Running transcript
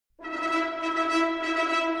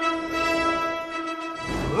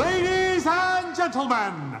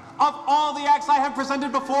gentlemen, of all the acts I have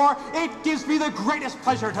presented before, it gives me the greatest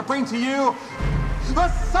pleasure to bring to you the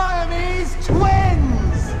Siamese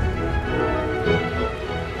twins!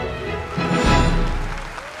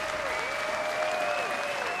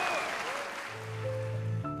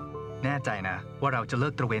 แน่ใจนะว่าเราจะเลิ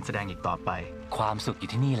กตระเวนแสดงอีกต่อไปความสุขอยู่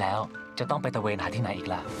ที่นี่แล้วจะต้องไปตระเวนหาที่ไหนอีก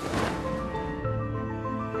ล่ะ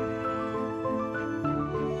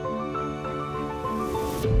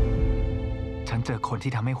ฉันเจอคน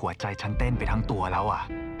ที่ทำให้หัวใจฉันเต้นไปทั้งตัวแล้วอ่ะ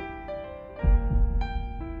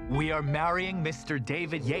We are marrying Mr.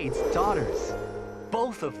 David Yates' daughters,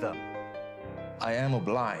 both of them. I am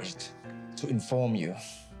obliged to inform you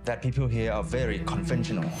that people here are very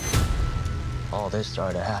conventional. All this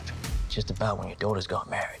started to happen just about when your daughters got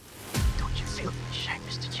married. Don't you feel ashamed,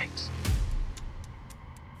 Mr. Yates?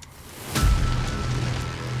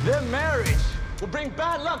 Their marriage will bring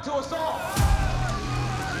bad luck to us all.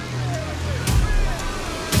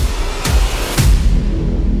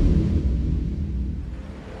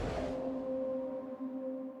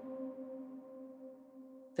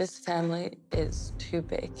 This family is too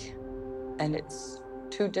big, and it's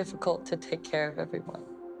too difficult to take care of everyone.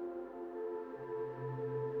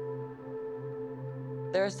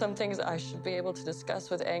 There are some things I should be able to discuss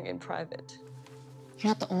with Eng in private. You're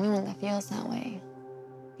not the only one that feels that way.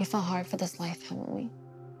 We fought hard for this life, haven't we?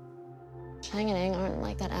 Chang and Eng aren't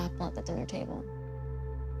like that apple at the dinner table.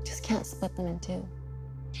 You just can't split them in two.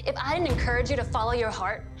 If I didn't encourage you to follow your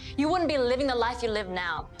heart, you wouldn't be living the life you live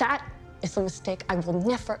now. That is a mistake I will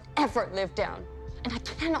never, ever live down. And I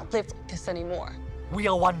cannot live like this anymore. We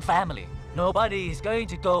are one family. Nobody is going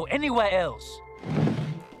to go anywhere else.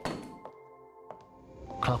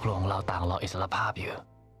 ครอบครัวของเราต่างรออิสรภาพอยู่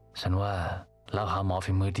ฉันว่าเราหาหมอ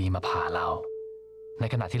ฝีมือดีมาผ่าเราใน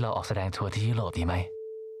ขณะที่เราออกแสดงทัวร์ที่ยุโรปดีไหม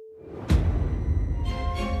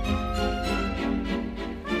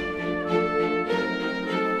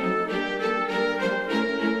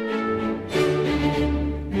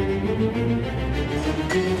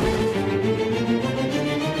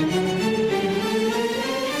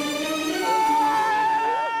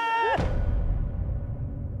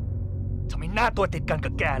หน้าตัวติดกัน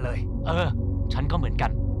กับแกเลยฉันก็เหมือนกั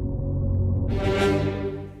น